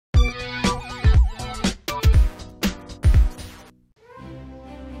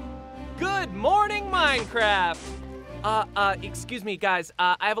Minecraft. Excuse me, guys.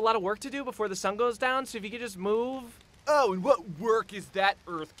 I have a lot of work to do before the sun goes down, so if you could just move. Oh, and what work is that,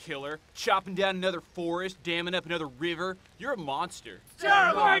 Earth Killer? Chopping down another forest, damming up another river? You're a monster.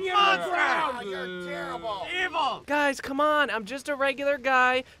 Terrible! You're terrible! Evil! Guys, come on. I'm just a regular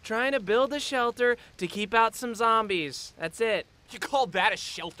guy trying to build a shelter to keep out some zombies. That's it. You call that a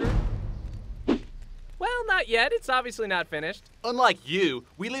shelter? Well, not yet. It's obviously not finished. Unlike you,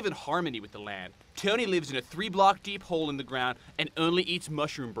 we live in harmony with the land. Tony lives in a 3-block deep hole in the ground and only eats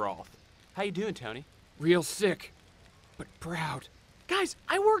mushroom broth. How you doing, Tony? Real sick, but proud. Guys,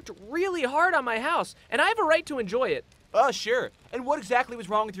 I worked really hard on my house, and I have a right to enjoy it. Oh, sure. And what exactly was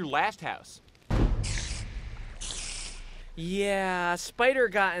wrong with your last house? Yeah, spider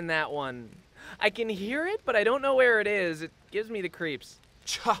got in that one. I can hear it, but I don't know where it is. It gives me the creeps.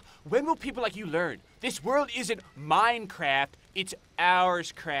 When will people like you learn? This world isn't Minecraft, it's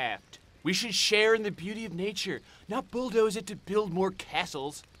ours craft. We should share in the beauty of nature, not bulldoze it to build more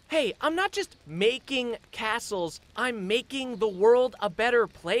castles. Hey, I'm not just making castles, I'm making the world a better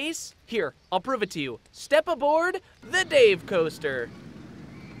place. Here, I'll prove it to you. Step aboard the Dave Coaster.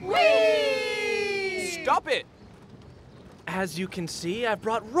 Whee! Stop it! As you can see, I've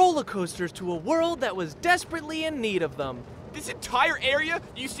brought roller coasters to a world that was desperately in need of them. This entire area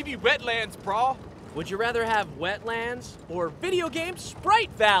used to be wetlands, brah. Would you rather have wetlands or video game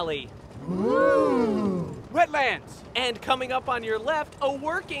Sprite Valley? Ooh. Wetlands! And coming up on your left, a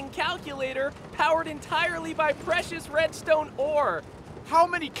working calculator powered entirely by precious redstone ore. How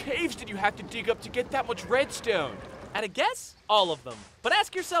many caves did you have to dig up to get that much redstone? At a guess, all of them. But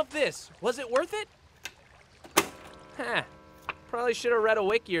ask yourself this, was it worth it? Huh, probably should have read a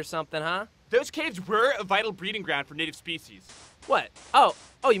wiki or something, huh? Those caves were a vital breeding ground for native species. What? Oh,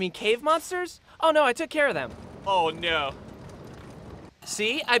 you mean cave monsters? Oh no, I took care of them. Oh no.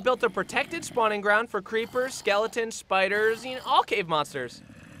 See, I built a protected spawning ground for creepers, skeletons, spiders, all cave monsters.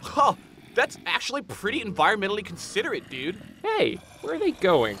 Oh, that's actually pretty environmentally considerate, dude. Hey, where are they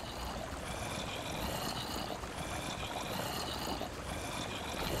going?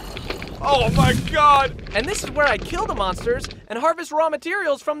 Oh my god! And this is where I kill the monsters and harvest raw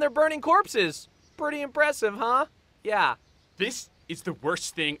materials from their burning corpses. Pretty impressive, huh? Yeah. This is the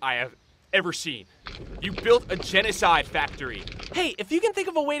worst thing I have ever seen. You built a genocide factory. Hey, if you can think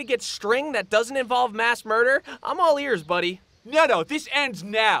of a way to get string that doesn't involve mass murder, I'm all ears, buddy. No, this ends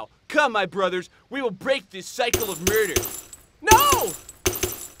now. Come, my brothers, we will break this cycle of murder. No!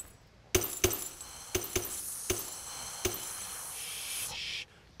 Shh,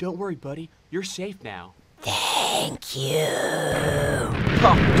 don't worry, buddy. You're safe now. Thank you.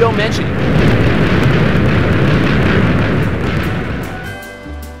 Oh, don't mention it.